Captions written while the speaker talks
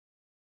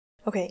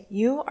Okay,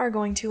 you are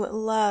going to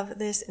love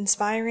this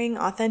inspiring,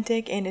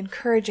 authentic, and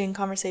encouraging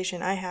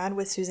conversation I had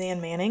with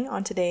Suzanne Manning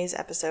on today's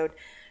episode.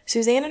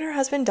 Suzanne and her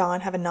husband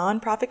Don have a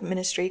nonprofit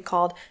ministry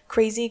called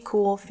Crazy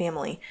Cool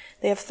Family.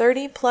 They have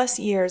 30 plus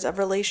years of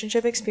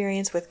relationship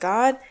experience with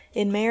God,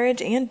 in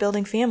marriage, and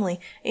building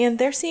family, and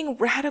they're seeing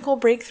radical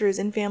breakthroughs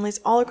in families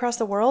all across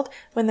the world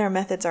when their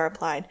methods are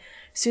applied.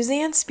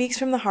 Suzanne speaks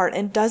from the heart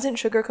and doesn't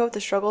sugarcoat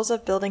the struggles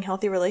of building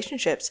healthy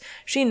relationships.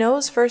 She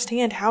knows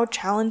firsthand how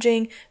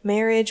challenging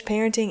marriage,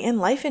 parenting, and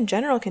life in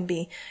general can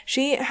be.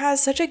 She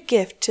has such a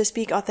gift to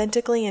speak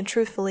authentically and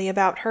truthfully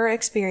about her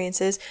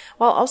experiences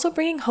while also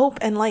bringing hope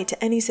and light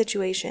to any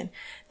situation.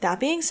 That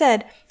being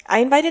said, I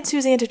invited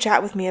Suzanne to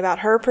chat with me about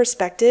her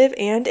perspective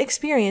and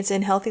experience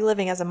in healthy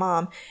living as a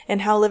mom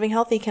and how living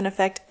healthy can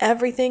affect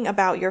everything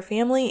about your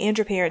family and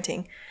your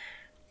parenting.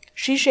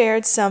 She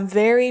shared some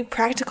very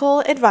practical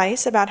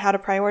advice about how to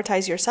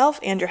prioritize yourself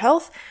and your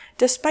health,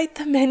 despite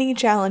the many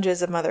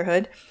challenges of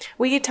motherhood.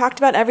 We talked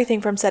about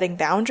everything from setting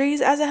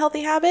boundaries as a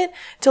healthy habit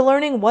to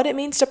learning what it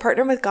means to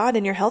partner with God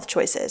in your health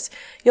choices.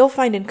 You'll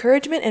find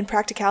encouragement and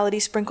practicality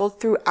sprinkled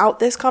throughout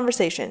this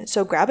conversation,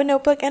 so grab a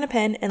notebook and a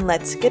pen and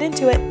let's get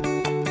into it.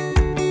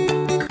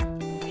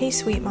 Hey,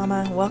 sweet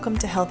mama, welcome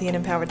to Healthy and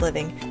Empowered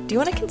Living. Do you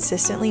want to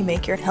consistently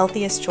make your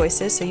healthiest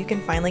choices so you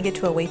can finally get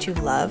to a weight you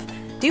love?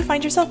 Do you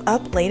find yourself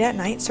up late at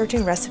night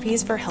searching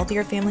recipes for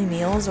healthier family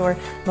meals or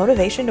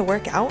motivation to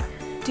work out?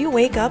 Do you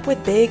wake up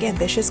with big,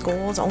 ambitious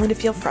goals only to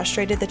feel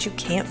frustrated that you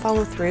can't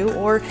follow through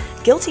or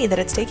guilty that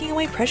it's taking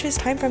away precious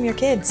time from your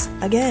kids?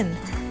 Again.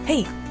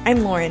 Hey,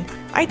 I'm Lauren.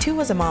 I too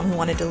was a mom who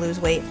wanted to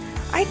lose weight.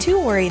 I too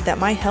worried that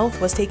my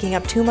health was taking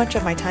up too much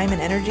of my time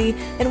and energy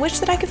and wished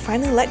that I could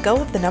finally let go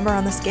of the number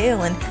on the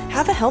scale and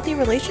have a healthy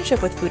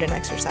relationship with food and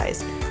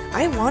exercise.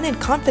 I wanted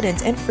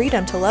confidence and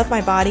freedom to love my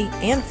body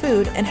and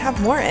food and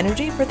have more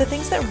energy for the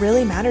things that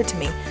really mattered to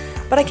me.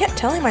 But I kept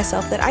telling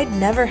myself that I'd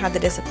never have the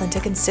discipline to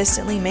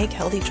consistently make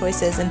healthy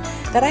choices and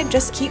that I'd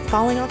just keep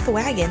falling off the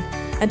wagon.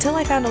 Until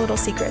I found a little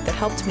secret that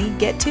helped me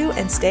get to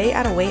and stay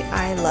at a weight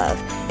I love.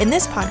 In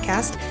this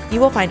podcast, you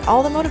will find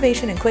all the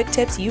motivation and quick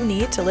tips you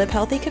need to live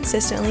healthy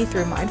consistently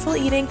through mindful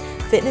eating,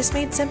 fitness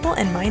made simple,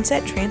 and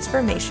mindset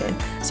transformation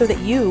so that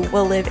you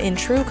will live in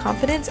true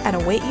confidence at a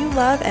weight you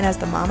love and as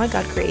the mama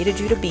God created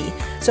you to be.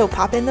 So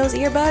pop in those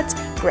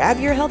earbuds, grab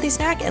your healthy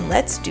snack, and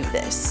let's do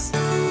this.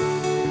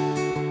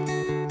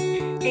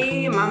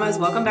 Hey, mamas,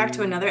 welcome back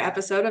to another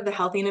episode of the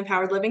Healthy and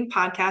Empowered Living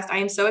podcast. I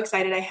am so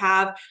excited. I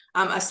have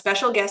a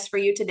special guest for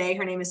you today.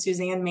 Her name is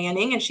Suzanne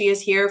Manning, and she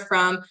is here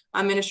from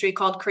a ministry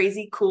called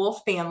Crazy Cool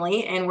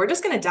Family. And we're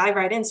just going to dive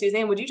right in.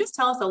 Suzanne, would you just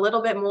tell us a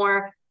little bit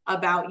more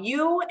about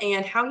you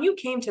and how you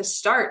came to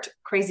start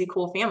Crazy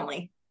Cool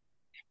Family?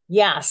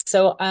 Yeah.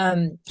 So,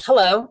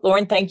 hello,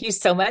 Lauren. Thank you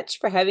so much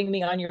for having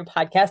me on your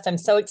podcast. I'm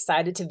so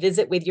excited to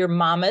visit with your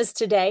mamas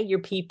today, your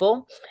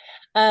people.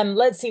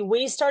 Let's see.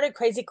 We started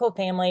Crazy Cool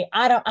Family.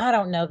 I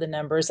don't know the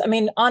numbers. I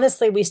mean,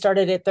 honestly, we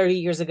started it 30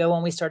 years ago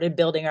when we started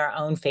building our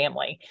own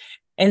family.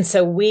 And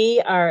so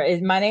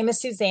my name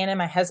is Suzanne and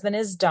my husband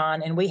is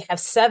Don, and we have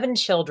 7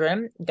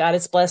 children God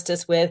has blessed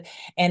us with,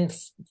 and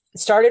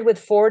started with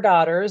 4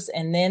 daughters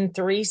and then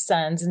 3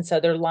 sons. And so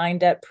they're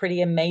lined up pretty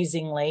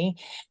amazingly.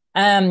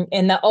 And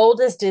the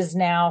oldest is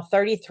now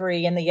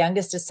 33 and the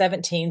youngest is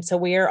 17. So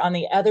we are on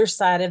the other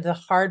side of the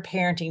hard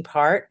parenting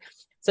part.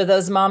 So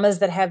those mamas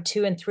that have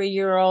 2 and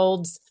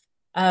 3-year-olds,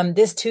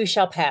 this too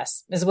shall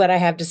pass is what I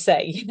have to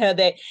say. You know,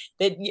 they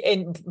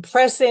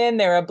press in,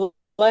 they're a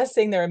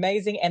blessing, they're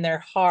amazing, and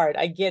they're hard.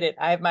 I get it.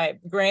 I have my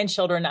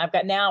grandchildren. I've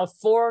got now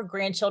 4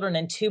 grandchildren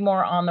and 2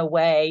 more on the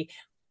way.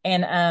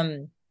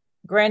 And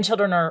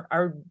grandchildren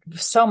are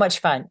so much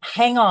fun.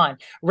 Hang on,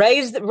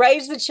 raise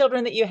the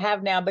children that you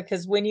have now,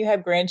 because when you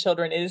have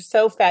grandchildren, it is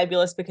so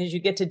fabulous because you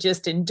get to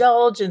just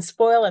indulge and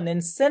spoil and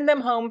then send them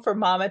home for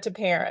mama to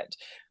parent.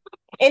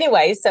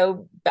 Anyway,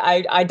 so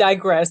I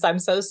digress. I'm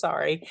so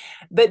sorry.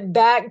 But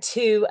back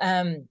to,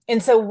 and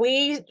so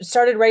we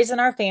started raising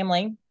our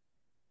family,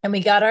 and we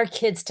got our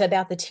kids to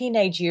about the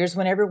teenage years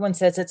when everyone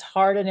says it's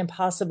hard and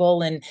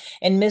impossible and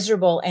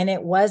miserable. And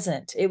it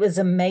wasn't. It was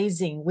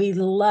amazing. We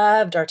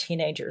loved our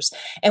teenagers.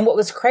 And what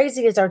was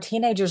crazy is our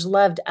teenagers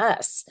loved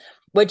us,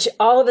 which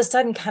all of a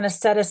sudden kind of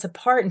set us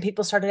apart. And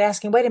people started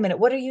asking, wait a minute,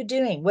 what are you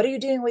doing? What are you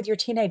doing with your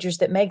teenagers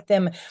that make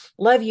them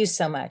love you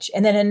so much?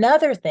 And then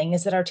another thing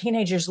is that our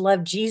teenagers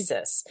love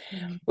Jesus,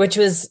 which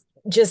was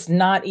just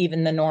not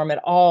even the norm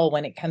at all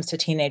when it comes to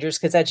teenagers,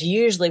 because that's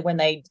usually when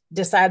they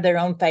decide their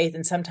own faith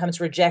and sometimes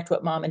reject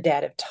what mom and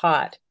dad have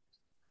taught.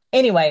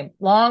 Anyway,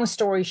 long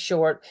story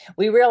short,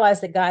 we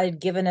realized that God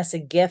had given us a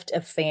gift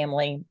of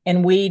family,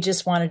 and we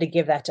just wanted to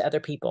give that to other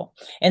people.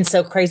 And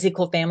so Crazy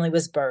Cool Family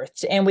was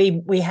birthed. And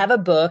we have a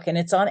book, and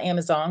it's on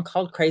Amazon,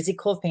 called Crazy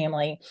Cool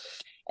Family.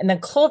 And the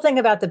cool thing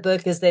about the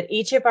book is that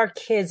each of our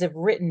kids have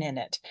written in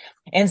it.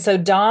 And so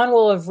Dawn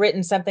will have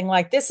written something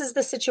like, this is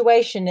the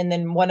situation. And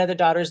then one of the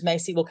daughters,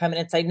 Macy, will come in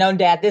and say, no,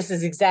 Dad, this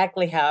is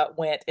exactly how it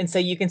went. And so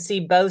you can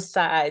see both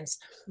sides.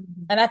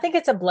 And I think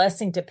it's a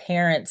blessing to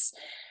parents,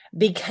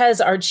 because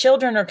our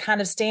children are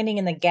kind of standing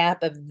in the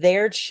gap of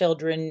their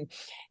children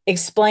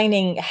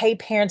explaining, hey,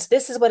 parents,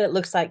 this is what it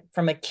looks like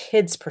from a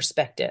kid's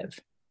perspective.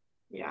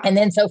 Yeah. And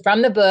then so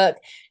from the book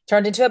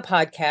turned into a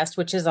podcast,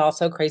 which is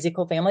also Crazy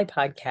Cool Family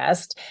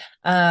Podcast.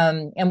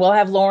 And we'll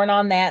have Lauren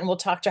on that and we'll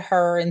talk to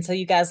her. And so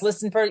you guys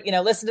listen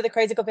to the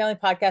Crazy Cool Family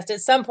Podcast at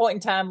some point in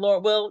time.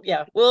 Lauren,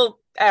 we'll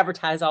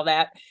advertise all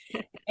that.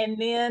 And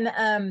then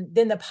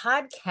the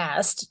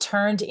podcast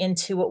turned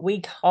into what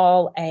we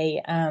call a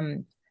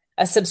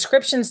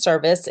subscription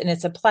service, and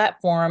it's a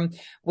platform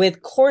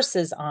with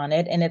courses on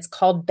it, and it's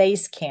called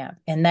Base Camp.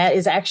 And that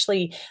is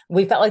actually,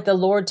 we felt like the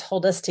Lord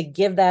told us to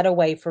give that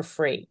away for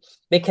free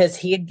because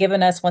He had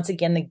given us, once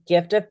again, the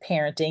gift of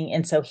parenting.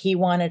 And so He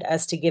wanted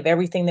us to give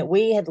everything that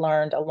we had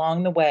learned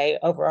along the way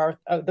over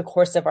the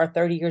course of our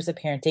 30 years of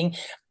parenting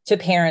to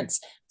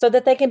parents so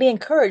that they can be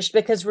encouraged,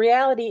 because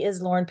reality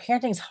is, Lauren,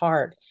 parenting's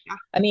hard. Yeah.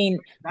 I mean,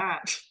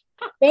 That.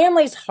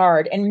 family's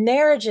hard and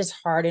marriage is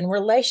hard and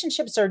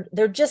relationships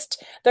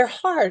they're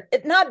hard.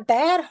 It's not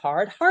bad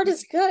hard. Hard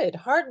is good.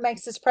 Hard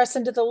makes us press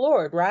into the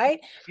Lord, right?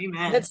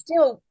 Amen. But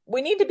still,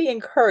 we need to be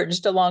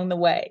encouraged along the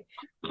way.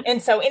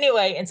 And so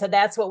anyway,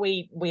 that's what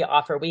we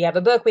offer. We have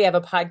a book, we have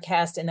a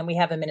podcast, and then we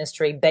have a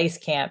ministry, Base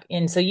Camp.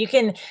 And so you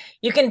can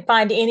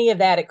find any of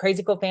that at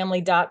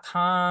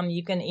crazycoolfamily.com.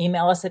 You can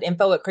email us at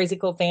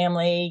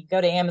info@crazycoolfamily,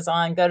 go to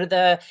Amazon, go to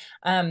the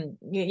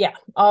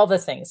all the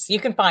things. You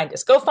can find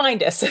us. Go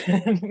find us.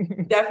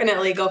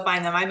 Definitely go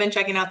find them. I've been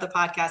checking out the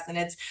podcast and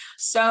it's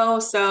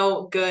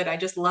so good. I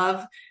just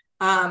love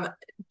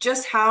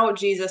just how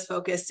Jesus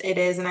focused it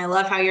is. And I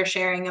love how you're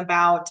sharing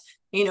about,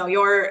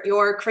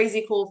 your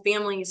crazy cool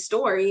family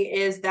story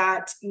is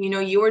that,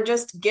 you were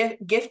just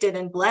gifted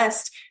and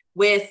blessed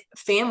with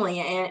family,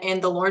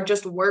 and the Lord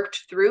just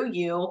worked through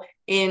you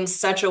in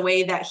such a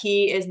way that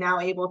He is now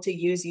able to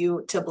use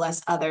you to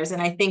bless others.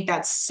 And I think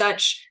that's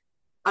such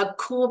a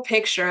cool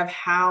picture of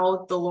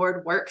how the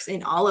Lord works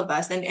in all of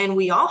us. And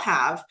we all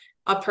have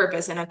a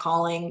purpose and a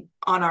calling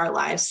on our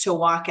lives to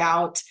walk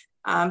out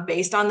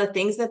based on the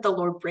things that the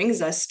Lord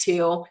brings us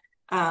to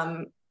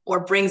or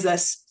brings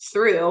us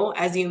through.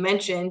 As you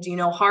mentioned,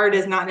 hard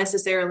is not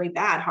necessarily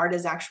bad. Hard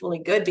is actually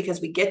good because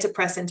we get to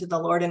press into the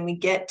Lord and we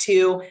get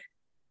to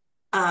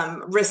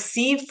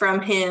receive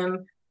from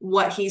Him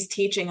what He's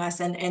teaching us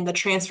and the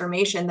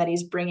transformation that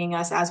He's bringing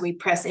us as we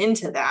press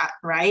into that,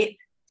 right?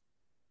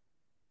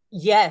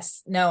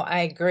 Yes, no, I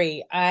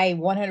agree. I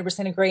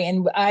 100% agree.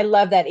 And I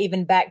love that,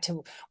 even back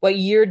to what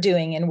you're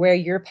doing and where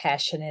your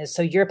passion is.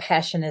 So your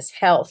passion is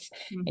health,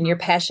 and your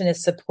passion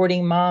is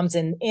supporting moms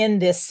in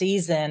this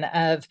season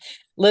of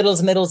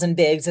littles, middles, and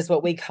bigs is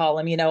what we call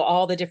them,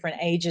 all the different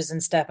ages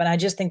and stuff. And I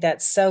just think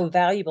that's so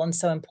valuable and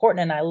so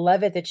important. And I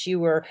love it that you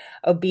were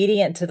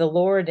obedient to the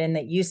Lord and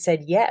that you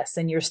said yes,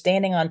 and you're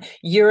standing on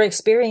your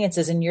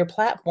experiences and your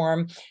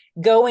platform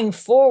going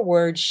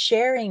forward,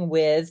 sharing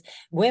with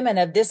women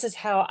of, this is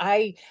how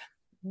I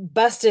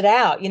busted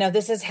out.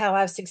 This is how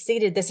I've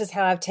succeeded. This is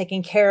how I've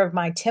taken care of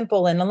my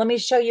temple. And let me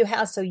show you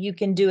how, so you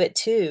can do it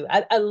too.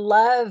 I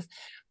love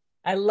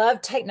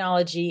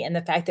technology and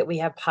the fact that we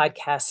have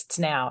podcasts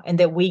now and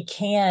that we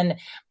can,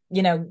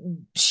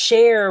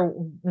 share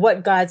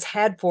what God's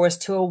had for us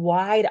to a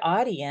wide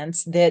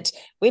audience that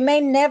we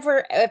may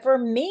never ever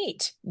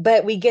meet,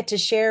 but we get to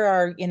share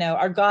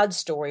our God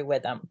story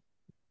with them.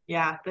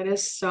 Yeah, that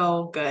is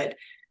so good.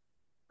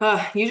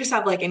 You just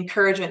have like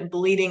encouragement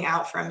bleeding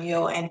out from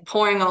you and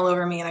pouring all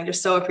over me. And I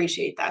just so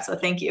appreciate that. So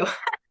thank you.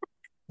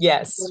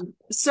 Yes.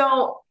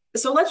 So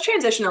let's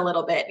transition a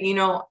little bit.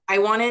 I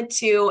wanted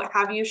to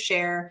have you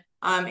share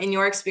in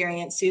your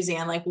experience,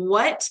 Suzanne, like,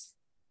 what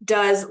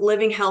does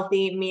living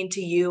healthy mean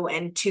to you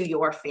and to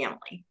your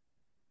family?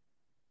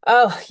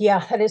 Oh,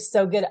 yeah, that is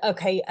so good.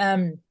 Okay.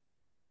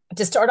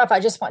 To start off, I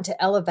just want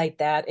to elevate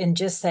that and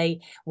just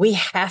say we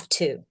have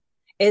to,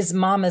 as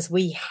mamas,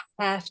 we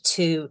have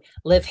to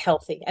live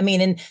healthy. I mean,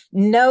 and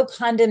no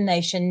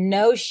condemnation,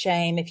 no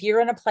shame. If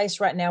you're in a place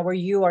right now where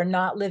you are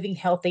not living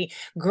healthy,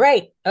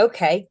 great.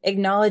 Okay.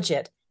 Acknowledge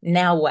it.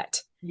 Now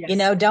what?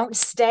 Yes. Don't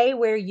stay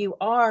where you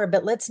are,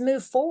 but let's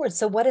move forward.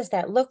 So what does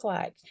that look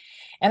like?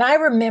 And I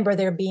remember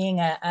there being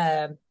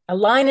a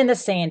line in the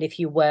sand, if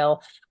you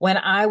will, when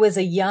I was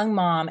a young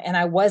mom and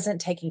I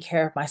wasn't taking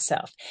care of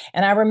myself.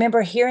 And I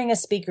remember hearing a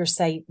speaker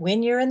say,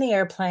 when you're in the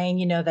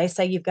airplane, they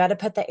say you've got to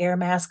put the air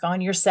mask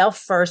on yourself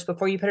first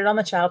before you put it on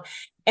the child.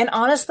 And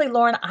honestly,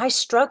 Lauren, I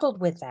struggled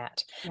with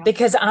that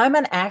because I'm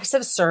an acts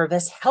of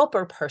service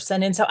helper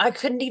person. And so I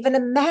couldn't even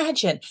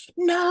imagine,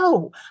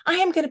 no, I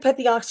am going to put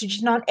the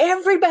oxygen on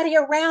everybody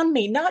around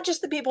me, not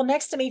just the people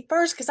next to me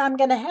first, because I'm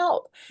going to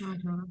help.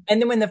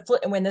 And then when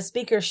the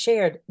speaker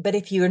shared, but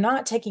if you're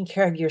not taking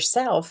care of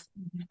yourself,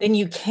 then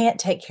you can't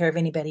take care of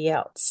anybody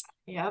else.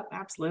 Yep,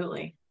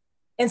 absolutely.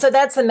 And so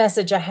that's the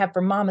message I have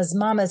for mamas.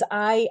 Mamas,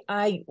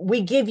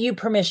 we give you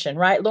permission,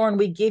 right, Lauren?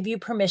 We give you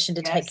permission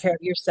to take care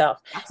of yourself,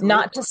 Absolutely.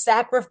 not to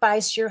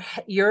sacrifice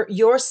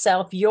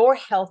yourself, your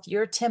health,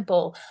 your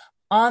temple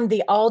on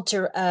the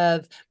altar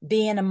of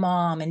being a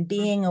mom and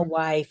being a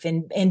wife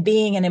and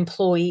being an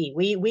employee.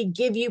 We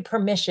give you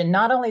permission.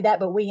 Not only that,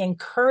 but we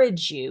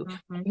encourage you,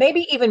 Mhm.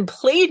 maybe even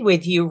plead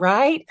with you,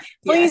 right?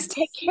 Please Yes.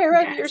 take care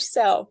of Yes.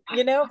 yourself.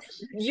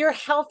 Your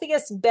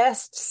healthiest,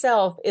 best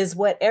self is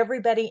what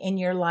everybody in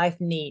your life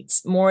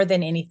needs more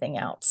than anything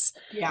else.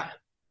 Yeah.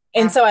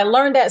 And so I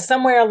learned that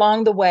somewhere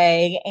along the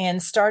way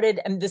and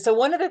started. And so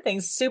one of the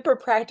things, super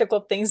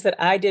practical things that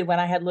I did when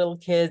I had little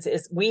kids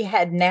is we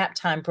had nap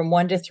time from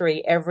 1 to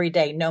 3 every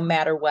day, no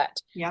matter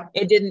what. Yeah.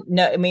 It didn't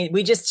know. I mean,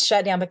 we just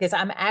shut down because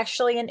I'm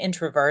actually an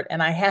introvert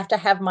and I have to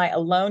have my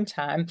alone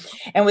time.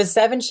 And with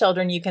 7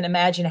 children, you can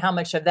imagine how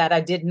much of that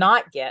I did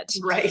not get.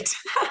 Right.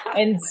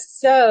 And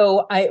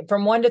so I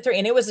from 1 to 3,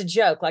 and it was a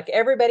joke. Like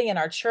everybody in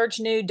our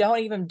church knew,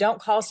 don't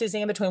call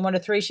Suzanne between 1 to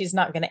 3. She's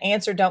not going to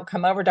answer. Don't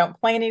come over. Don't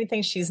plan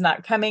anything. She's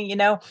not coming.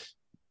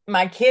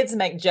 My kids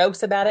make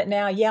jokes about it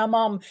now. Yeah,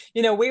 mom,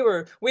 we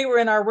were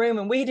in our room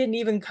and we didn't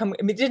even come.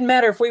 I mean, it didn't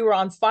matter if we were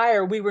on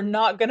fire. We were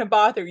not going to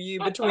bother you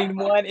between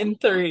 1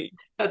 and 3.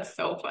 That's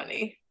so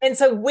funny. And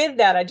so with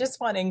that, I just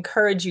want to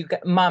encourage you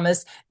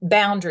mamas,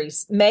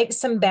 boundaries, make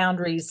some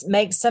boundaries,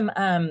 make some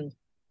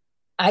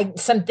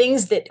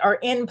things that are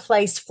in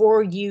place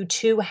for you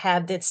to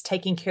have that's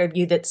taking care of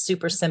you that's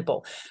super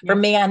simple. For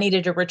me, I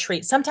needed a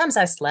retreat. Sometimes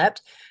I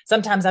slept.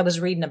 Sometimes I was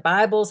reading a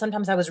Bible.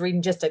 Sometimes I was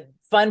reading just a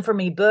fun for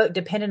me book,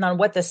 depending on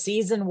what the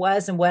season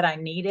was and what I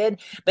needed.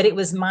 But it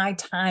was my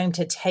time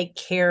to take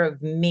care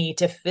of me,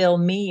 to fill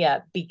me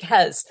up,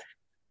 because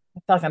I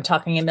feel like I'm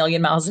talking a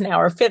million miles an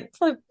hour.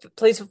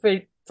 Please feel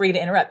free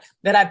to interrupt.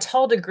 But I've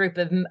told a group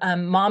of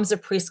moms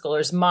of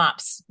preschoolers,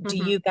 MOPS, do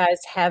you guys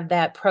have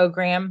that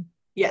program?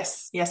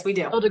 Yes. Yes, we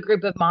do. I told a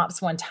group of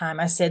mops one time,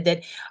 I said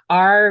that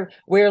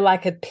we're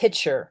like a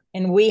pitcher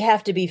and we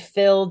have to be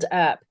filled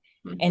up.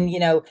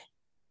 And,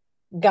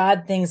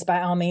 God things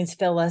by all means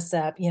fill us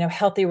up.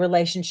 Healthy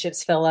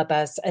relationships fill up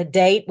us. A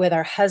date with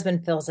our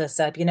husband fills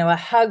us up. A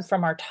hug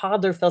from our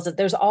toddler fills it.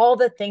 There's all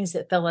the things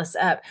that fill us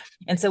up.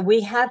 And so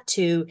we have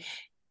to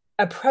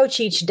approach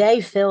each day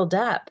filled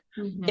up.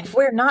 If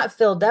we're not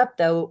filled up,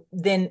 though,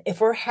 then if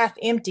we're half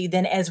empty,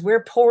 then as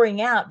we're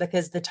pouring out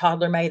because the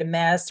toddler made a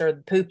mess or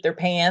pooped their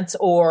pants,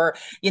 or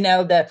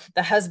the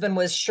husband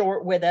was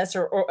short with us,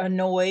 or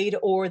annoyed,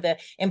 or the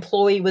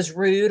employee was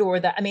rude,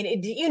 or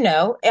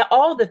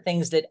all the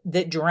things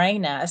that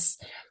drain us,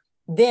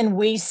 then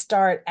we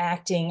start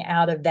acting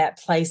out of that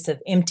place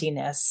of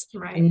emptiness.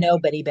 Right.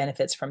 Nobody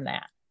benefits from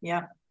that.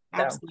 Yeah.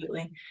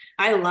 Absolutely.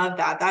 I love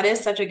that. That is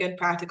such a good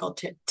practical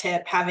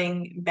tip,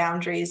 having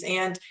boundaries.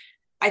 And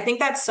I think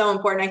that's so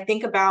important. I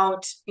think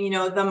about,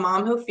 the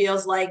mom who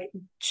feels like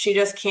she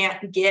just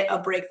can't get a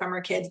break from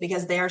her kids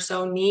because they are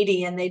so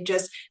needy and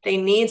they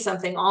need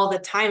something all the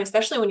time,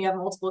 especially when you have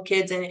multiple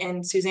kids.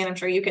 And Suzanne, I'm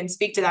sure you can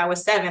speak to that with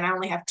 7. I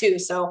only have 2.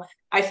 So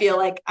I feel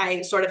like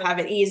I sort of have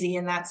it easy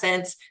in that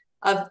sense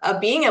of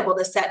being able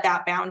to set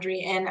that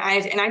boundary. And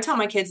I tell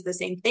my kids the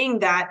same thing,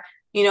 that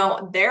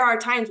there are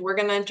times we're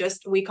going to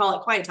we call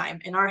it quiet time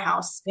in our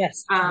house.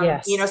 Yes.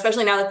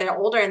 Especially now that they're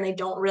older and they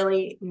don't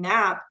really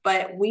nap,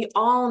 but we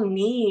all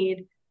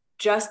need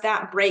just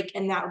that break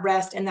and that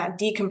rest and that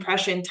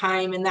decompression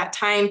time and that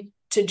time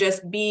to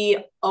just be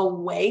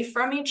away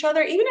from each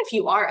other. Even if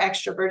you are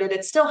extroverted,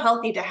 it's still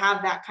healthy to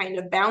have that kind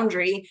of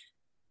boundary.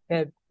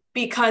 Good.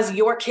 Because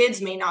your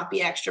kids may not be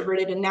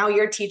extroverted. And now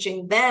you're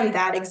teaching them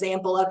that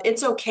example of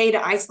it's okay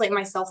to isolate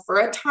myself for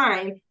a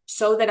time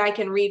so that I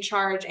can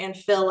recharge and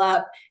fill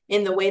up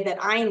in the way that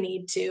I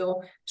need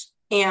to,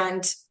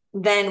 and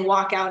then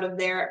walk out of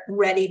there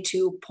ready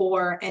to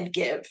pour and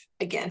give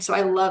again. So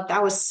I love,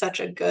 that was such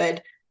a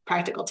good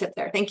practical tip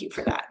there. Thank you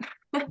for that.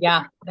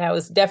 Yeah, that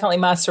was definitely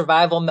my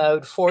survival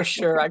mode for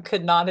sure. I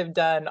could not have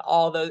done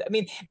all those. I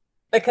mean,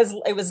 because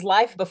it was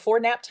life before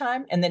nap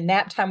time, and then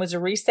nap time was a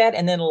reset,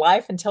 and then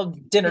life until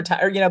dinner time,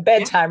 or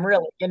bedtime,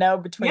 really,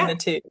 between the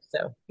two.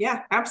 So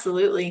yeah,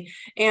 absolutely.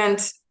 And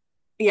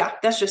yeah,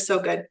 that's just so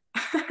good.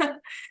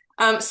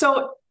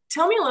 So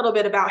tell me a little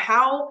bit about,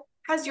 how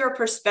has your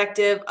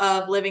perspective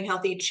of living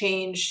healthy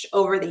changed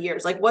over the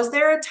years? Like, was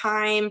there a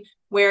time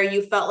where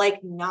you felt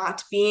like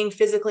not being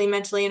physically,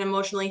 mentally, and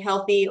emotionally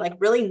healthy, like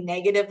really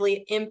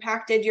negatively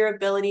impacted your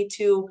ability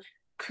to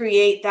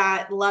create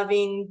that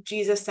loving,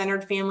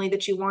 Jesus-centered family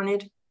that you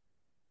wanted?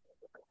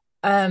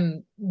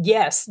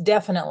 Yes,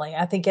 definitely.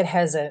 I think it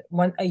has a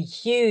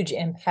huge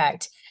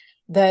impact.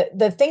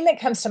 The thing that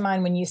comes to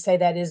mind when you say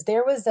that is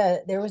there was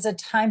a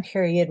time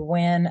period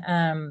when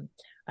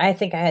I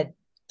think I had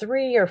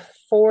 3 or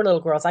 4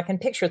 little girls. I can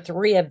picture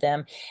 3 of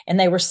them, and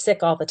they were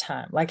sick all the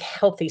time, like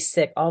healthy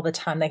sick all the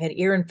time. They had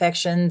ear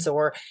infections,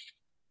 or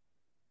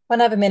one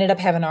of them ended up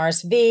having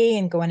RSV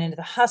and going into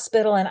the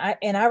hospital.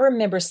 And I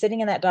remember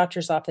sitting in that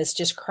doctor's office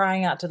just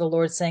crying out to the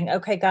Lord, saying,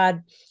 okay,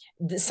 God,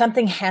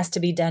 something has to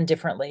be done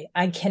differently.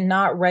 I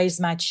cannot raise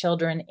my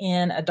children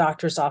in a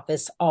doctor's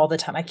office all the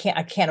time. I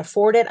can't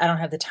afford it. I don't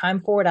have the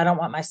time for it. I don't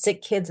want my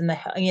sick kids in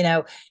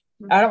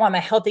I don't want my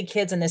healthy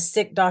kids in this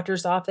sick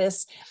doctor's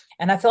office.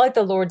 And I feel like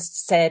the Lord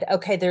said,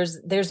 okay,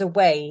 there's a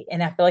way.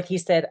 And I feel like he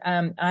said,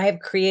 I have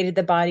created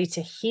the body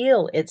to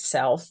heal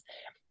itself.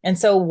 And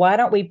so why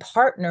don't we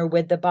partner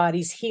with the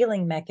body's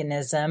healing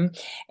mechanism?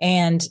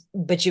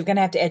 But you're going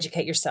to have to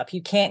educate yourself.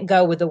 You can't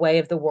go with the way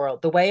of the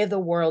world. The way of the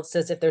world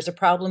says if there's a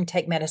problem,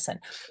 take medicine.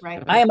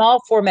 Right. I am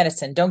all for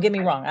medicine. Don't get me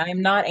wrong. I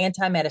am not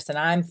anti-medicine.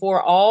 I'm for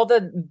all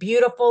the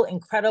beautiful,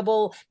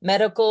 incredible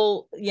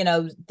medical,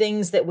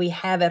 things that we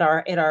have at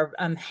our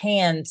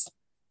hands,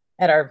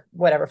 at our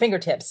whatever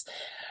fingertips.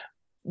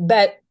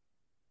 But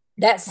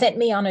that sent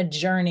me on a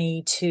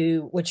journey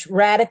which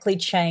radically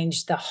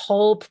changed the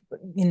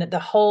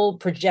whole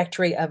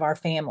trajectory of our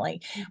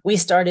family. We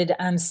started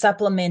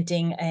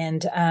supplementing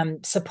and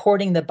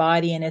supporting the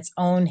body in its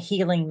own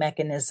healing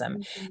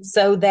mechanism,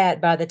 so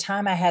that by the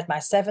time I had my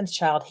seventh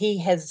child,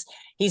 he's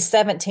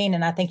 17,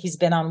 and I think he's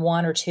been on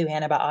one or two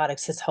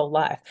antibiotics his whole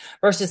life,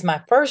 versus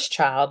my first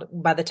child,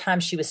 by the time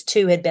she was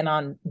 2, had been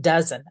on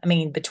dozen. I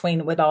mean,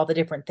 between with all the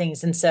different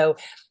things. And so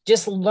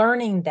just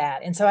learning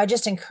that. And so I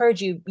just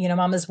encourage you,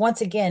 mamas, once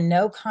again,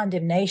 no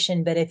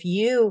condemnation, but if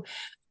you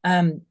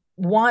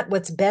want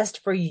what's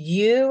best for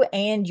you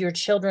and your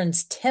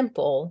children's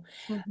temple,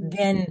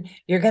 then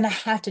you're going to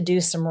have to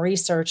do some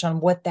research on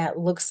what that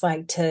looks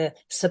like to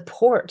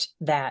support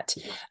that.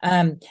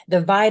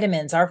 The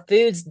vitamins, our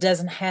foods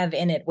doesn't have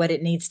in it what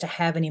it needs to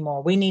have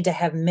anymore. We need to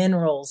have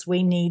minerals.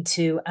 We need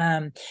to,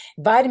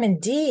 vitamin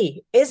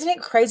D. Isn't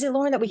it crazy,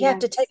 Lauren, that we have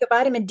to take a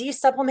vitamin D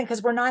supplement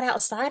because we're not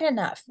outside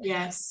enough?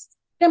 Yes.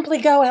 Simply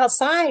go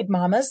outside,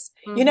 mamas,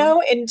 and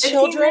 15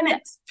 children.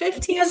 minutes,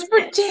 15 yes,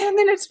 minutes. for 10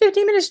 minutes,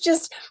 15 minutes,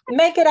 just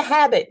make it a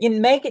habit. You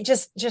make it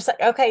just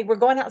like, okay, we're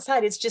going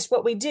outside. It's just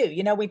what we do.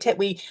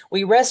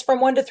 We rest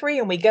from 1 to 3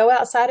 and we go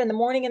outside in the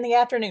morning and the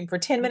afternoon for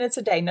 10 minutes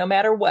a day, no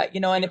matter what,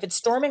 and if it's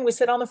storming, we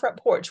sit on the front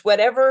porch,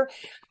 whatever.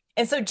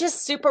 And so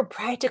just super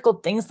practical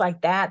things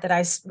like that,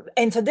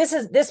 and so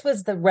this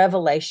was the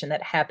revelation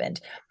that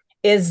happened,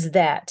 is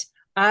that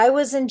I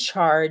was in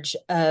charge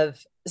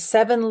of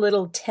 7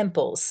 little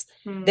temples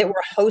that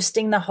were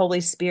hosting the Holy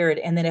Spirit.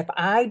 And then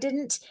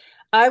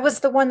I was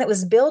the one that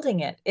was building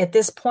it at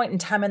this point in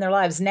time in their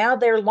lives. Now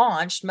they're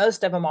launched,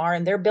 most of them are,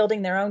 and they're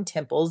building their own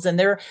temples and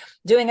they're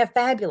doing a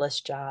fabulous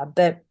job.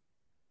 But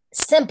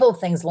simple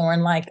things,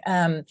 Lauren, like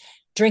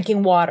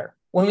drinking water.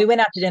 When we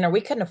went out to dinner, we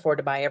couldn't afford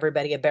to buy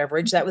everybody a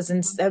beverage.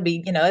 That'd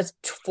be, that's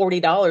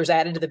 $40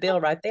 added to the bill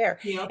right there.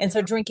 Yep. And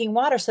so drinking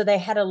water. So they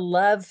had a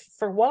love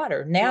for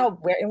water. Now,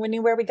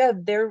 where we go,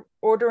 they're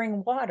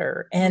ordering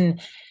water.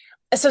 And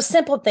so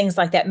simple things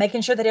like that,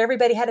 making sure that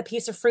everybody had a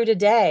piece of fruit a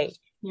day.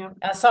 Yep.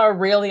 I saw a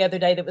reel the other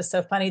day that was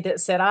so funny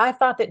that said, I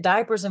thought that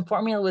diapers and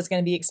formula was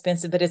going to be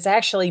expensive, but it's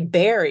actually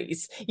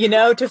berries,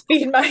 to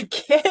feed my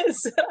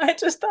kids. I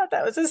just thought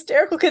that was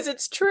hysterical because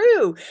it's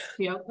true.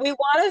 Yep. We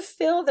want to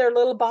fill their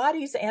little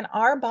bodies and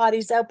our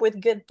bodies up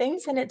with good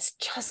things, and it's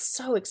just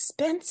so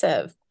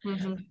expensive.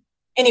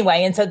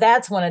 Anyway, and so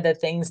that's one of the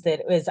things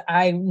that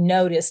I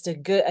noticed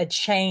a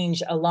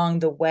change along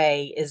the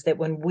way, is that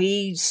when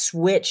we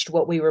switched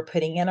what we were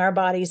putting in our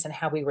bodies and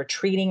how we were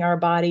treating our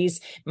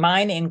bodies,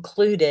 mine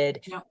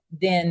included,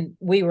 then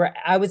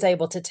I was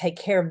able to take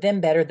care of them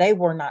better. They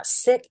were not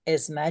sick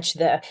as much.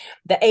 The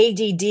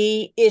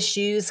ADD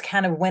issues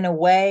kind of went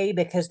away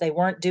because we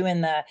weren't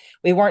doing the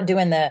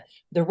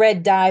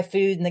red dye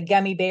food and the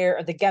gummy bear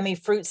or the gummy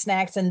fruit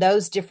snacks and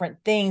those different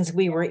things.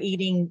 We were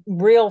eating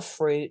real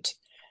fruit.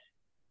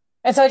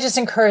 And so I just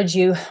encourage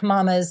you,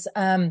 mamas,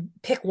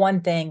 pick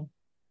one thing.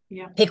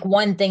 Pick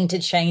one thing to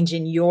change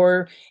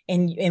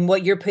in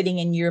what you're putting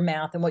in your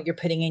mouth and what you're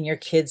putting in your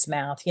kid's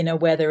mouth.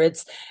 Whether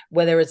it's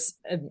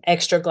an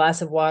extra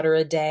glass of water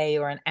a day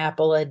or an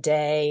apple a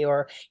day,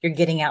 or you're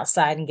getting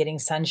outside and getting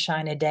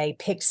sunshine a day.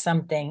 Pick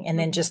something and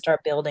then just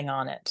start building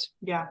on it.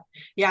 Yeah.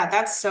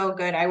 That's so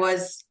good.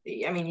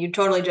 You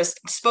totally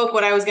just spoke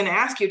what I was going to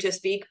ask you to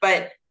speak,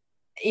 but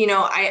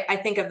I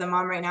think of the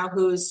mom right now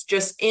who's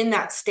just in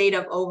that state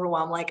of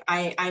overwhelm. Like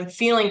I'm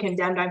feeling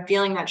condemned. I'm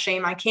feeling that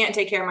shame. I can't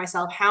take care of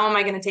myself. How am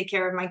I going to take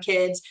care of my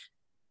kids?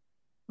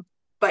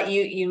 But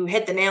you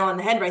hit the nail on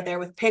the head right there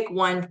with pick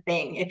one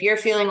thing. If you're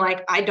feeling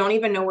like I don't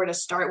even know where to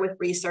start with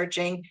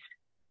researching,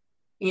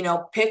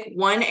 pick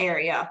one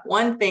area,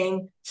 one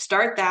thing,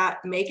 start that,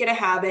 make it a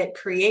habit,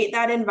 create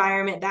that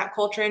environment, that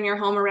culture in your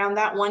home around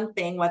that one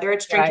thing, whether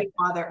it's drinking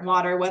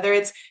water, whether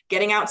it's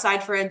getting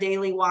outside for a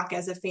daily walk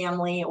as a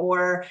family,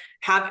 or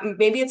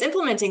maybe it's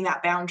implementing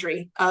that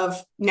boundary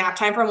of nap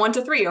time from 1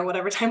 to 3 or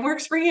whatever time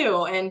works for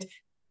you,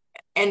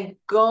 and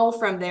go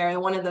from there.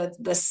 One of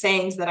the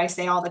sayings that I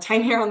say all the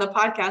time here on the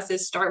podcast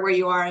is start where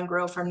you are and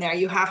grow from there.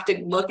 You have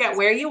to look at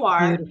where you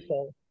are,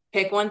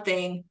 pick one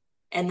thing,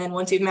 and then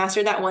once you've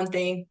mastered that one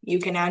thing, you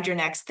can add your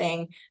next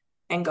thing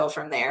and go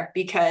from there,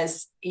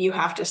 because you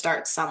have to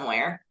start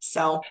somewhere.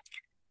 So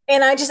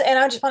And I just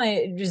want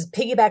to just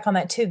piggyback on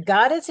that too.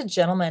 God is a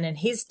gentleman, and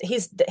he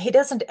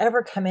doesn't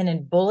ever come in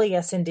and bully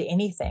us into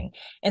anything.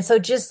 And so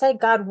just say,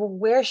 God, well,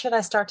 where should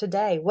I start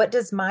today? What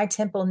does my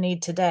temple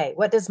need today?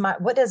 What does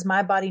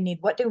my body need?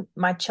 What do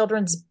my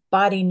children's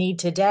body need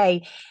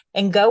today?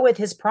 And go with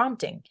his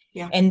prompting.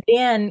 Yeah. And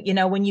then,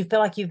 when you feel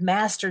like you've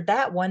mastered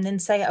that one, then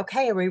say,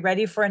 okay, are we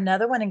ready for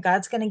another one? And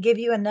God's going to give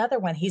you another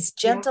one. He's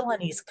Yeah. gentle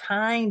and he's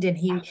kind, and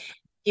Yeah.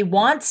 he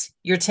wants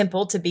your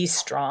temple to be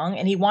strong,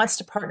 and he wants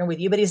to partner with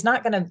you, but he's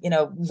not going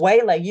to,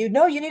 waylay you.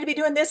 No, you need to be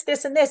doing this,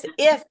 this, and this.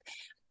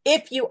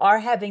 If you are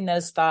having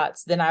those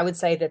thoughts, then I would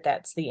say that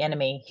that's the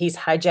enemy. He's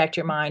hijacked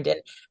your mind.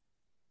 And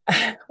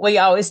we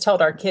always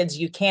told our kids,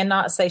 you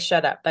cannot say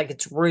shut up. Like,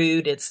 it's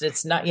rude.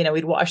 It's not,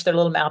 we'd wash their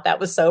little mouth out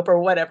with soap or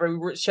whatever.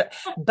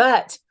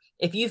 But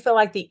if you feel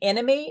like the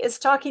enemy is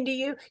talking to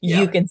you, Yeah.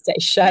 you can say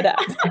shut up.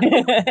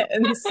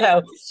 And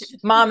so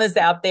mamas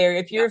out there,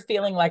 if you're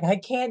feeling like I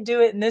can't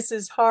do it and this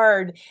is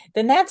hard,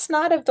 then that's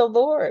not of the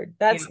Lord.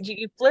 That's Yeah.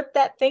 you flip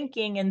that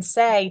thinking and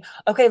say,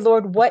 okay,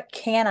 Lord, what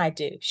can I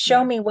do? Show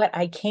Yeah. me what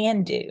I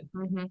can do.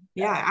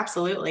 Yeah,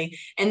 absolutely.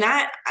 And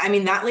that, I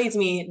mean, that leads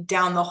me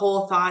down the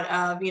whole thought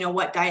of,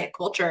 what diet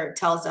culture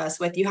tells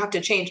us with you have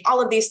to change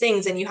all of these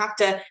things and you have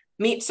to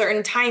meet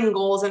certain time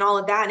goals and all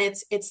of that. And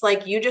it's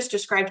like you just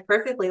described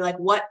perfectly, like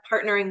what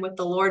partnering with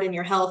the Lord in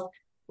your health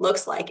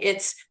looks like.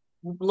 It's,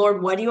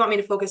 Lord, what do you want me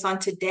to focus on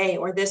today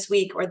or this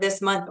week or this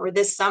month or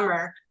this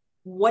summer?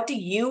 What do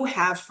you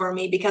have for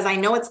me? Because I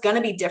know it's going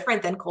to be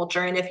different than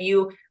culture. And if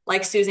you,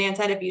 like Suzanne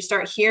said, if you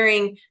start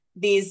hearing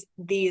these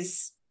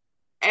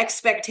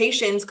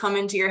expectations come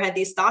into your head,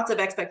 these thoughts of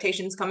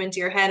expectations come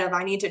into your head of,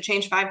 I need to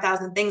change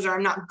 5,000 things or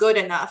I'm not good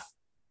enough,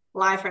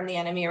 lie from the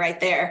enemy right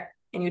there.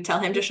 And you tell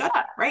him to shut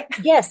up, right?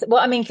 Yes.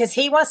 Well, I mean, because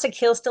he wants to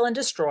kill, steal, and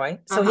destroy.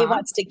 So he Uh-huh.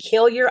 wants to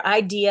kill your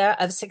idea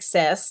of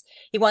success.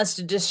 He wants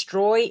to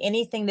destroy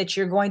anything that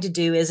you're going to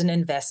do as an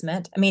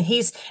investment. I mean,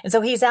 and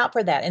so he's out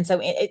for that. And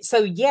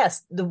so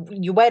yes, the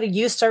way to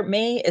usurp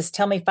me is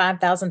tell me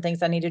 5,000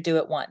 things I need to do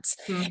at once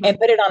and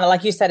put it on,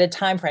 like you said, a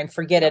time frame.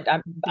 Forget Yep. it.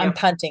 I'm Yep.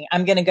 punting.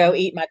 I'm going to go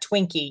eat my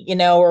Twinkie,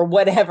 or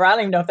whatever. I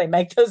don't even know if they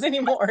make those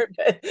anymore,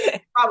 but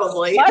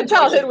Probably. my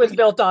childhood was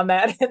built on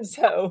that. And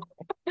so.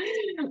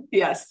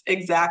 Yes,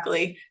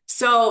 exactly.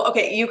 So,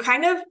 okay, you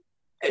kind of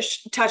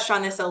touched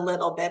on this a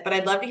little bit, but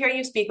I'd love to hear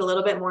you speak a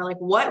little bit more. Like,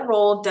 what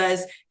role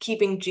does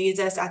keeping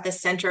Jesus at the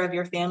center of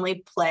your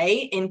family play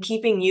in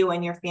keeping you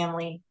and your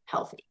family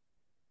healthy?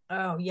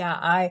 Oh,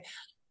 yeah.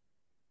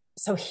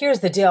 So here's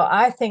the deal.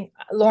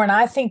 Lauren,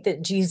 I think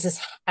that Jesus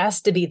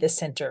has to be the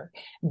center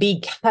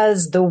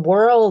because the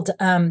world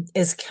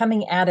is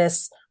coming at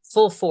us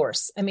full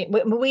force. I mean,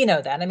 we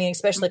know that. I mean,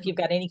 especially if you've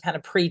got any kind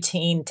of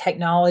preteen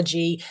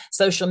technology,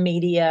 social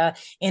media,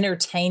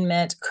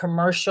 entertainment,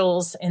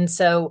 commercials. And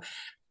so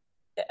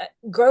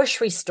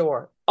grocery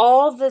store,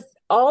 all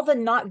the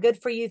not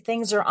good for you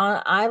things are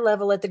on eye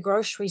level at the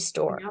grocery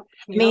store. Yep.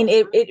 I mean,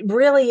 Yep. it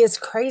really is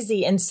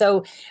crazy. And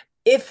so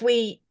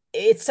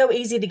it's so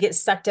easy to get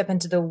sucked up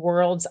into the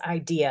world's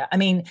idea. I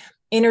mean,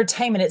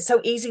 entertainment, it's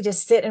so easy to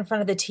sit in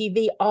front of the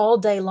TV all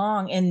day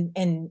long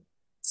and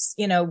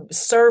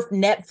surf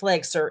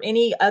Netflix or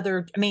any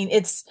other. I mean,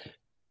 it's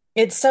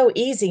so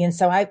easy. And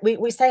so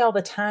we say all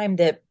the time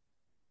that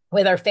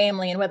with our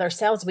family and with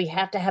ourselves, we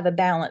have to have a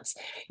balance.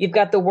 You've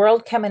got the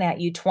world coming at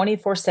you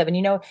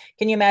 24/7.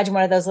 Can you imagine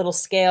one of those little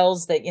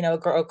scales that,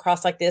 go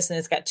across like this and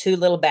it's got two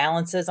little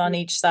balances on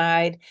each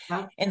side?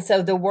 Yeah. And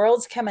so the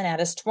world's coming at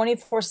us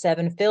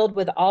 24/7, filled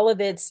with all of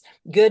its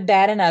good,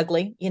 bad, and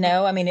ugly.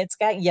 I mean, it's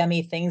got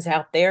yummy things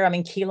out there. I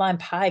mean, key lime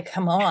pie,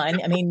 come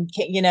on. I mean,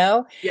 but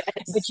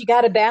Yes. you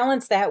got to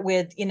balance that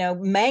with,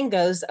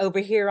 mangoes over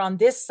here on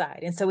this side.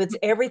 And so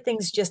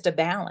everything's just a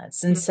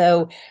balance. And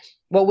so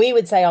what we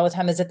would say all the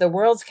time is if the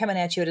world's coming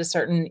at you at a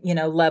certain,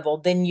 level,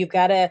 then you've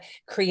got to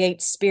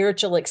create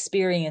spiritual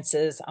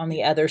experiences on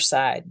the other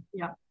side.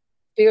 Yeah.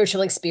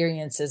 Spiritual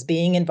experiences,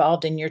 being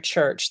involved in your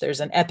church. There's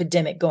an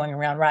epidemic going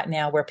around right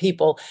now where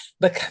people,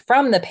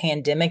 from the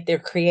pandemic,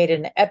 they've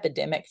created an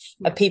epidemic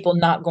of people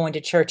not going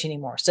to church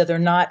anymore. So they're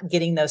not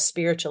getting those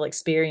spiritual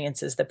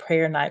experiences, the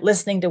prayer night,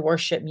 listening to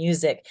worship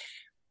music.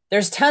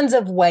 There's tons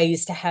of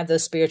ways to have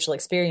those spiritual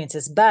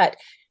experiences, but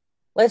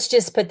let's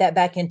just put that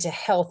back into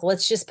health.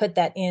 Let's just put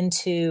that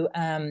into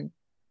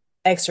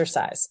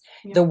exercise.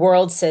 Yeah. The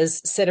world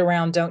says, sit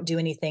around, don't do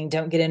anything,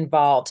 don't get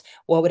involved.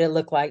 What would it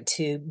look like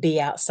to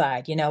be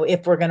outside?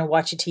 If we're going to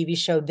watch a TV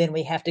show, then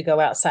we have to go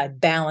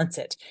outside, balance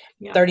it.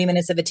 Yeah. 30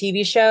 minutes of a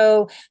TV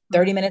show,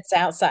 30 minutes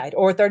outside,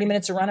 or 30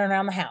 minutes of running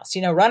around the house,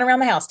 run around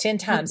the house 10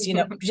 times,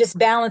 just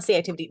balance the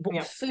activity.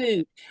 Yeah.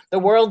 Food, the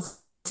world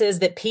says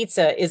that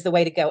pizza is the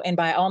way to go. And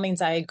by all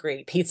means, I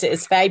agree. Pizza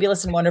is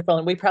fabulous and wonderful.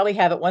 And we probably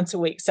have it once a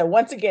week. So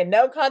once again,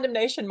 no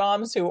condemnation,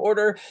 moms who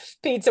order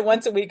pizza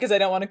once a week because they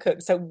don't want to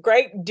cook. So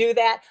great, do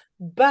that.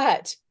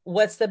 But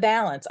what's the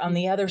balance on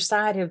the other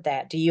side of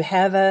that? Do you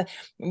have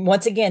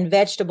once again,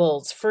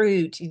 vegetables,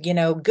 fruit,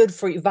 good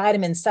for you,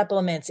 vitamins,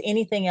 supplements,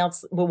 anything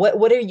else?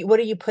 What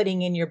are you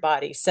putting in your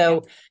body?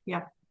 So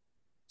yeah.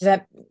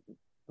 that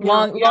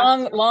No,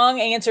 yeah. Long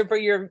answer for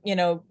your,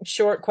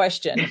 short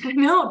question.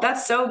 No,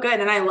 that's so good.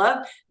 And I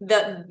love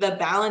the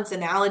balance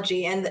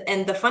analogy.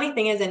 And the funny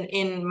thing is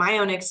in my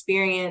own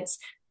experience,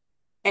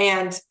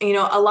 and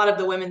a lot of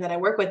the women that I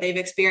work with, they've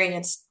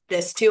experienced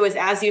this too, is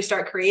as you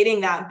start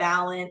creating that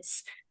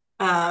balance,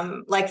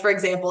 like for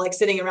example, like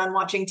sitting around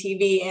watching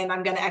TV and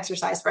I'm going to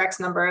exercise for X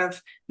number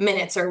of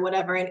minutes or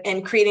whatever,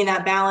 and creating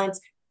that balance,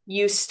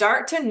 you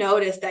start to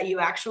notice that you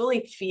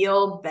actually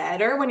feel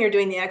better when you're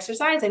doing the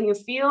exercise, and you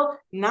feel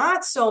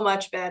not so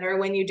much better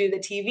when you do the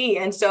TV.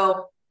 And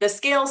so the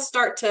scales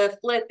start to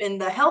flip in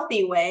the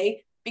healthy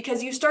way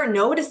because you start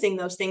noticing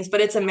those things,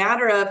 but it's a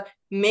matter of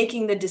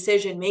making the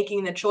decision,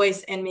 making the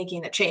choice, and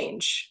making the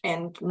change,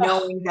 and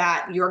knowing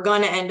that you're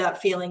going to end up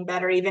feeling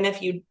better, even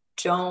if you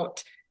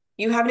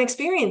haven't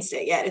experienced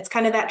it yet. It's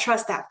kind of that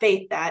trust, that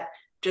faith, that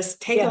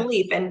just take a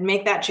leap and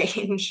make that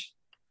change.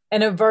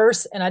 And a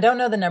verse, and I don't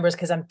know the numbers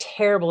because I'm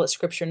terrible at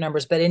scripture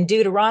numbers, but in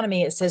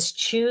Deuteronomy, it says,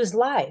 choose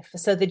life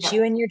so that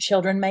you and your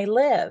children may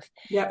live.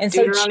 Yep. And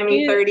so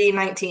Deuteronomy 30,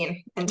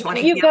 19, and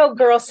 20. You go,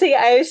 girl. See,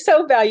 I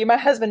so value, my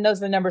husband knows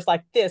the numbers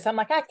like this. I'm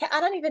like, I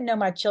don't even know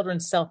my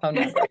children's cell phone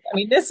number. I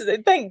mean,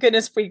 thank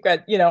goodness we've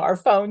got, our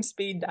phone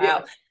speed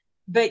dial.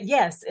 But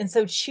yes, and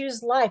so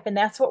choose life, and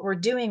that's what we're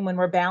doing when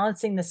we're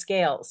balancing the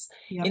scales.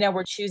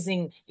 We're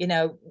choosing,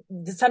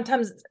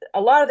 sometimes,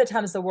 a lot of the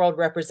times the world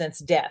represents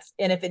death,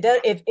 and if it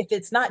does, if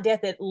it's not death,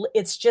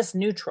 it's just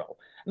neutral.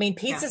 I mean,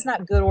 pizza's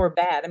not good or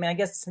bad. I mean, I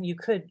guess you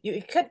could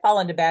fall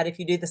into bad if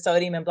you do the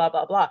sodium and blah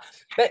blah blah,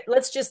 but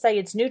let's just say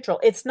it's neutral.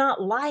 It's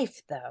not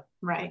life though.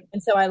 Right.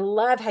 And so I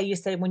love how you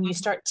say when you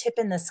start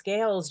tipping the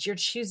scales, you're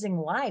choosing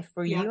life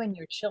for you and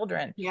your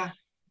children.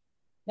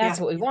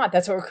 That's what we want.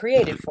 That's what we're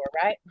created for,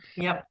 right?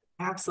 Yep,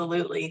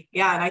 absolutely.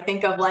 Yeah. And I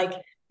think of like,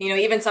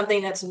 even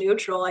something that's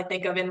neutral, I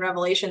think of in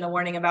Revelation, the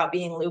warning about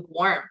being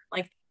lukewarm.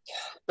 Like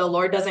the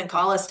Lord doesn't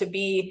call us to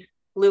be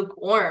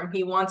lukewarm.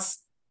 He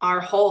wants our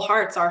whole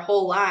hearts, our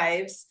whole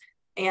lives.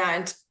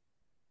 And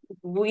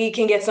we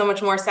can get so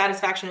much more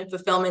satisfaction and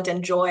fulfillment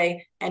and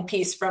joy and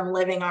peace from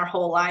living our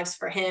whole lives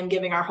for Him,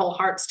 giving our whole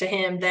hearts to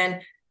Him,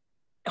 than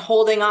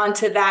holding on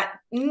to that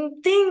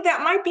thing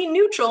that might be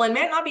neutral and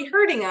might not be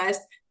hurting us,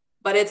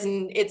 but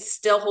it's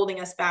still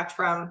holding us back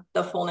from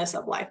the fullness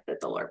of life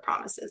that the Lord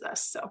promises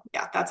us. So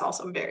yeah, that's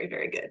also very,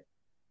 very good.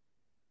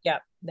 Yeah,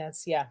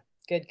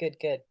 good.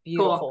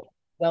 Beautiful. Cool.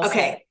 Well okay.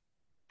 Said.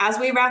 As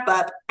we wrap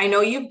up, I know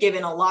you've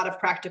given a lot of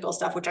practical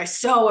stuff, which I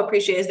so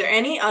appreciate. Is there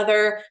any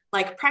other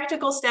like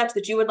practical steps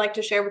that you would like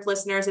to share with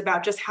listeners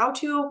about just how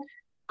to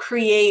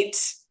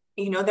create,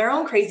 their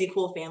own crazy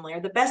cool family, or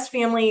the best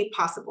family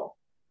possible?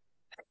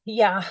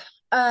 Yeah.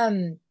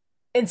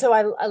 And so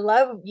I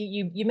love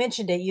you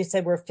mentioned it. You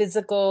said we're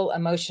physical,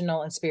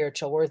 emotional, and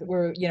spiritual.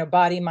 We're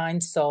body,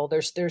 mind, soul.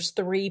 There's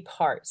three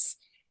parts.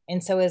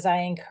 And so as I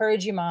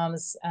encourage you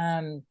moms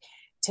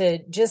to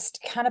just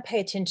kind of pay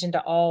attention to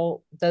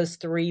all those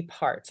three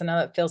parts. I know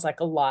it feels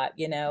like a lot,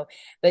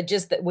 but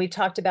just that we've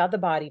talked about the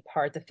body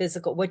part, the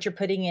physical, what you're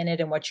putting in it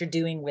and what you're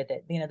doing with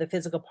it, the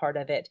physical part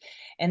of it.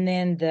 And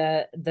then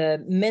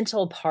the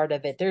mental part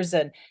of it. There's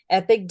an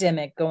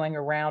epidemic going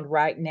around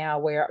right now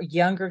where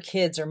younger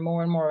kids are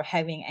more and more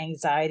having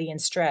anxiety and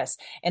stress,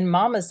 and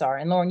mamas are.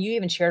 And Lauren, you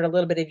even shared a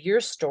little bit of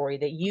your story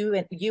that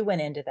you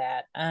went into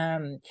that.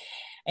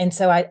 And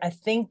so I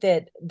think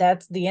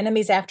that's the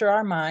enemy's after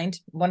our mind.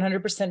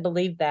 100%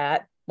 believe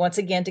that. Once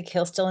again, to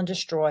kill, steal, and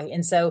destroy.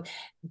 And so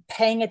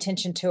paying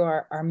attention to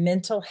our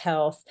mental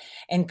health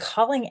and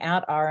calling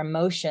out our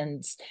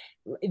emotions.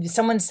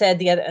 Someone said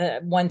the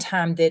other one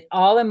time that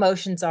all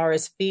emotions are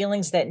is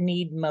feelings that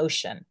need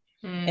motion.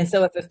 And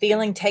so if a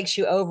feeling takes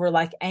you over,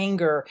 like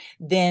anger,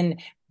 then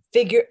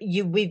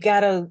we've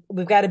got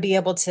to be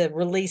able to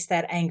release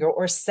that anger,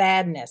 or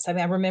sadness. I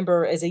mean, I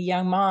remember as a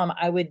young mom,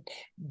 I would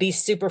be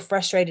super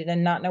frustrated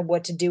and not know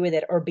what to do with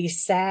it, or be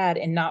sad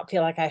and not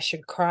feel like I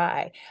should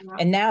cry. Yeah.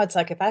 And now it's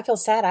like, if I feel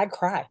sad, I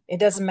cry. It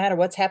doesn't matter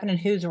what's happening,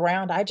 who's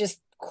around, I just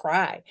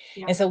cry.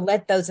 Yeah. And so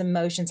let those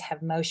emotions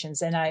have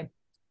motions. And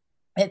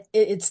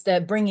it's the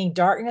bringing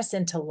darkness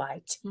into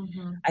light.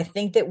 Mm-hmm. I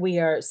think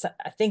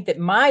that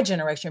my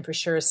generation for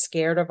sure is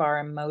scared of our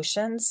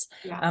emotions,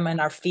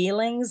 and our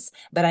feelings,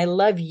 but I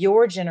love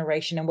your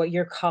generation and what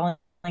you're calling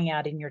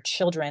out in your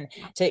children.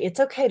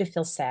 It's okay to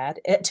feel sad,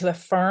 to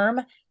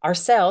affirm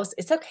ourselves.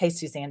 It's okay,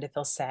 Suzanne, to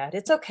feel sad.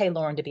 It's okay,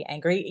 Lauren, to be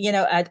angry.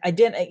 I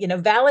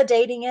didn't,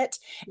 validating it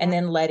and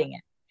then letting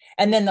it.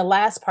 And then the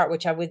last part,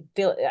 which I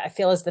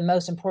feel is the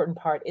most important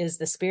part, is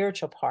the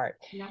spiritual part.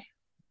 Yeah.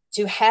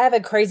 To have a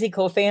crazy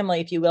cool family,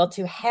 if you will,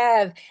 to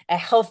have a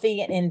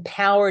healthy and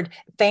empowered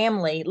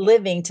family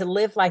to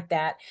live like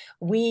that,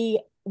 we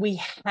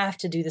have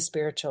to do the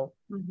spiritual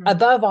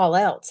above all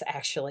else,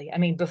 actually. I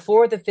mean,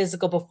 before the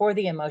physical, before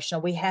the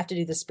emotional, we have to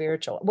do the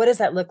spiritual. What does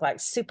that look like?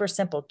 Super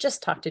simple.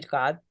 Just talk to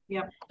God.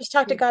 Yep. Just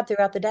talk to God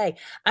throughout the day.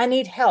 I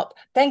need help.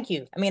 Thank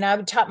you. I mean, I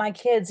would taught my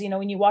kids,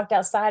 when you walked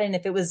outside and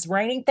if it was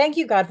raining, thank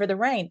you, God, for the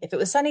rain. If it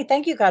was sunny,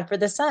 thank you, God, for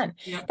the sun.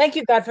 Yep. Thank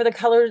you, God, for the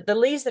color, the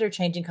leaves that are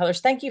changing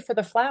colors. Thank you for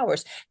the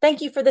flowers.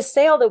 Thank you for the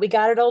sale that we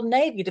got at Old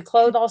Navy to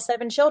clothe all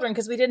 7 children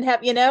because we didn't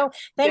have,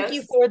 thank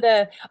you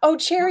for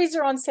cherries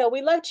are on sale.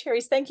 We love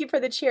cherries. Thank you for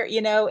the cherry,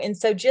 and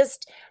so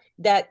just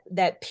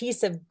that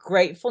piece of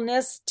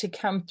gratefulness to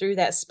come through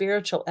that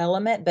spiritual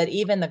element, but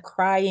even the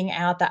crying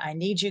out that I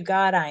need you,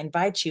 God, I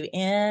invite you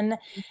in.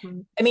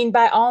 I mean,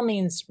 by all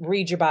means,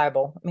 read your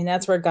Bible. I mean,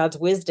 that's where God's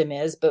wisdom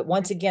is. But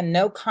once again,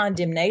 no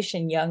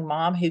condemnation, young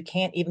mom who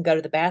can't even go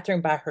to the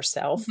bathroom by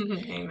herself.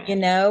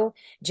 Amen.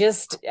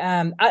 Just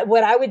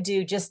what I would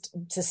do, just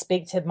to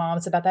speak to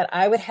moms about that,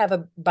 I would have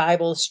a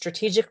Bible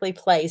strategically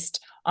placed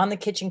on the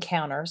kitchen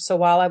counter. So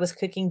while I was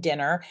cooking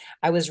dinner,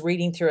 I was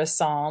reading through a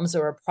Psalms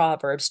or a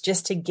Proverbs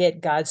just to get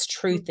God's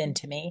truth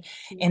into me.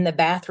 In the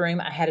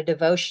bathroom, I had a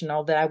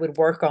devotional that I would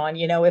work on.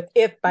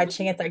 If by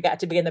chance I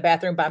got to be in the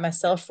bathroom by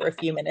myself for a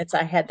few minutes,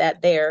 I had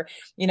that there,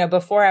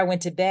 before I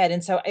went to bed.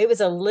 And so it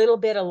was a little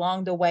bit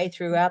along the way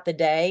throughout the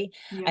day.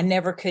 I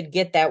never could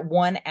get that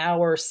 1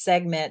 hour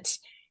segment.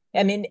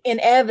 I mean,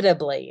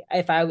 inevitably,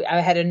 if I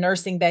had a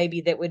nursing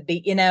baby that would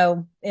be,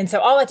 and so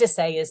all I have to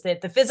say is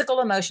that the physical,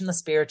 emotional, the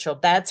spiritual,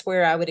 that's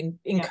where I would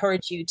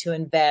encourage you to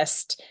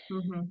invest.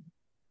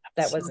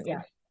 That So wasn't,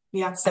 good.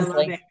 Yeah, simply. I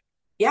love it.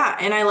 Yeah.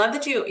 And I love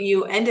that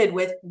you ended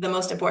with the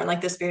most important, like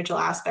the spiritual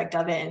aspect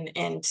of it.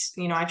 And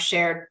I've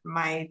shared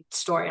my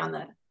story on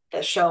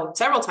the show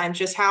several times,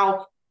 just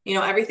how,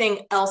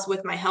 everything else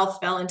with my health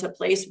fell into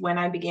place when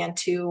I began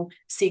to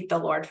seek the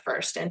Lord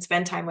first and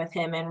spend time with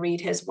him and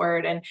read his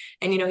word. And,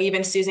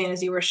 even Suzanne,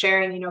 as you were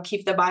sharing,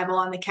 keep the Bible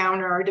on the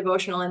counter or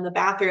devotional in the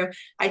bathroom.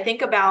 I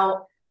think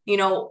about,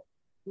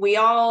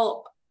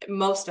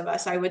 most of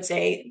us, I would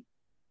say,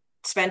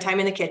 spend time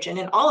in the kitchen,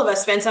 and all of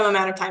us spend some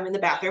amount of time in the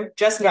bathroom,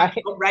 just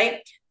natural, right?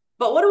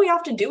 But what do we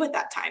often do with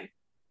that time?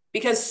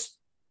 Because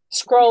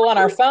scroll on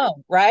our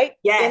phone, right?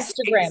 Yes,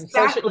 Instagram,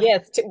 exactly. social,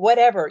 yes,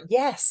 whatever.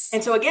 Yes.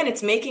 And so again,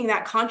 it's making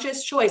that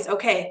conscious choice.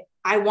 Okay,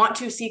 I want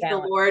to seek the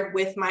Lord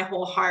with my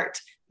whole heart.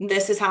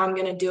 This is how I'm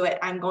going to do it.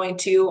 I'm going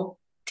to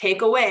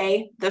take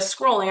away the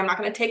scrolling. I'm not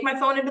going to take my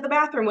phone into the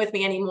bathroom with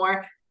me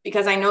anymore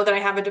because I know that I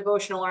have a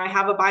devotional or I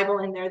have a Bible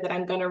in there that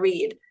I'm going to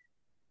read.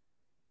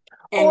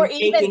 And or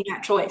even making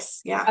that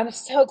choice. Yeah. I'm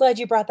so glad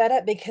you brought that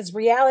up because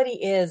reality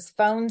is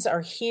phones are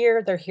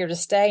here. They're here to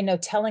stay. No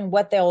telling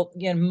what they'll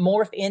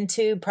morph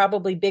into,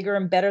 probably bigger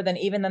and better than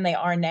they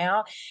are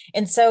now.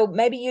 And so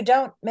maybe you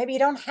don't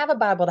have a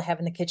Bible to have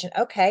in the kitchen.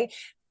 Okay.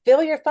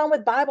 Fill your phone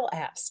with Bible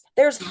apps.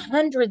 There's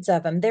hundreds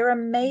of them. They're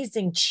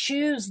amazing.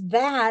 Choose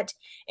that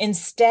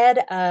instead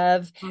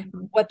of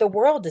what the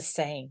world is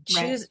saying.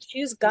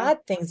 Choose God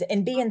things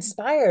and be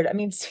inspired. I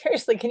mean,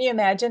 seriously, can you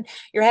imagine?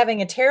 You're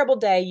having a terrible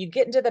day. You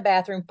get into the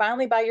bathroom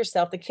finally by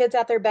yourself. The kid's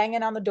out there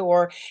banging on the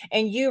door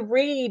and you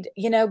read,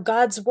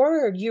 God's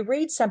word. You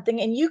read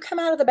something and you come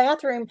out of the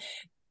bathroom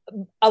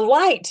a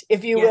light,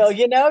 if you will,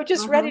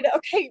 just ready to,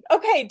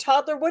 okay,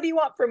 toddler, what do you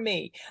want from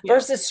me?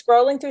 Versus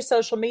scrolling through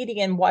social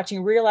media and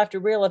watching reel after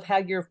reel of how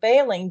you're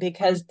failing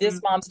because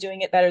this mom's doing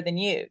it better than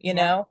you,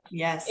 know?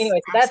 Yes.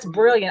 Anyways, that's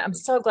brilliant. I'm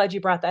so glad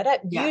you brought that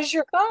up. Use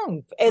your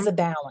phone as a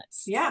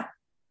balance. Yeah.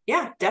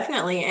 Yeah,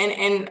 definitely.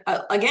 And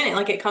again,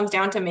 it comes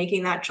down to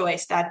making that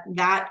choice, that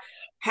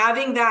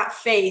having that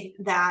faith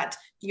that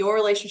your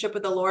relationship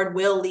with the Lord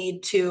will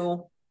lead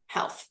to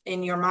health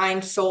in your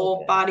mind,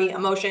 soul, body,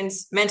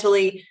 emotions,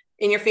 mentally,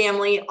 in your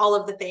family, all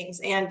of the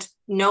things. And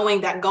knowing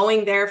that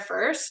going there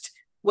first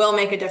will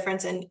make a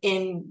difference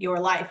in your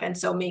life. And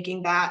so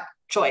making that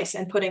choice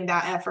and putting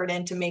that effort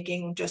into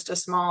making just a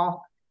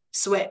small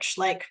switch,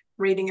 like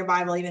reading your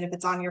Bible, even if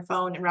it's on your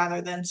phone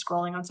rather than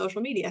scrolling on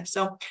social media.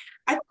 So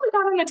I think we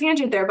got on a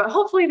tangent there, but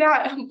hopefully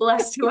that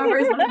blessed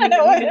whoever's listening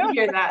to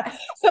hear that.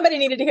 Somebody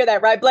needed to hear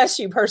that, right? Bless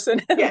you,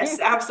 person. Yes,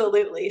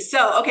 absolutely.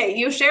 So, okay,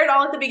 you shared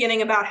all at the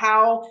beginning about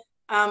how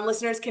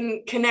listeners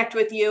can connect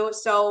with you.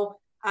 So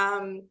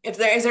is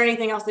there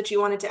anything else that you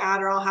wanted to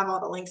add, or I'll have all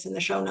the links in the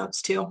show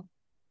notes too.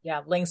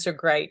 Yeah, links are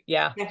great.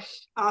 Yeah.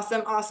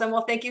 Awesome.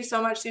 Well, thank you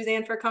so much,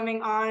 Suzanne, for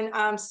coming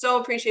on. So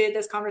appreciated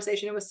this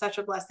conversation. It was such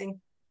a blessing.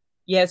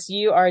 Yes,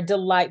 you are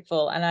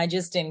delightful. And I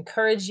just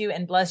encourage you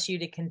and bless you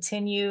to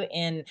continue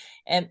in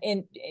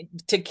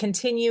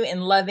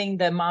loving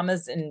the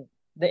mamas and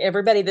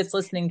everybody that's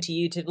listening to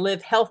you, to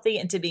live healthy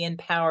and to be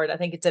empowered. I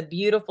think it's a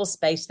beautiful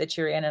space that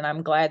you're in. And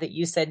I'm glad that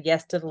you said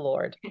yes to the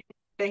Lord.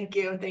 Thank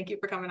you. Thank you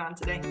for coming on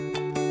today.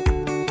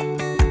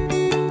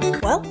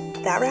 Well,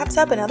 that wraps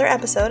up another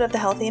episode of the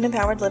Healthy and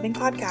Empowered Living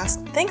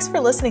podcast. Thanks for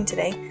listening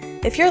today.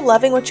 If you're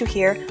loving what you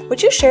hear,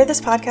 would you share this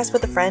podcast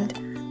with a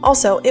friend?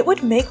 Also, it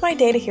would make my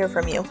day to hear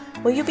from you.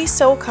 Will you be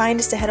so kind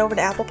as to head over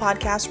to Apple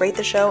Podcasts, rate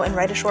the show, and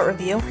write a short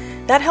review?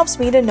 That helps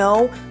me to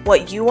know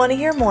what you want to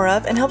hear more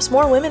of and helps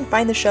more women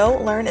find the show,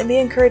 learn, and be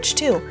encouraged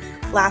too.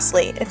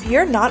 Lastly, if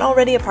you're not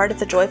already a part of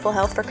the Joyful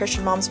Health for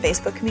Christian Moms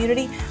Facebook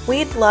community,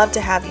 we'd love to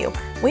have you.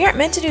 We aren't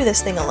meant to do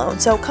this thing alone,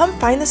 so come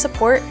find the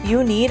support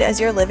you need as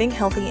you're living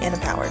healthy and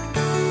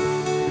empowered.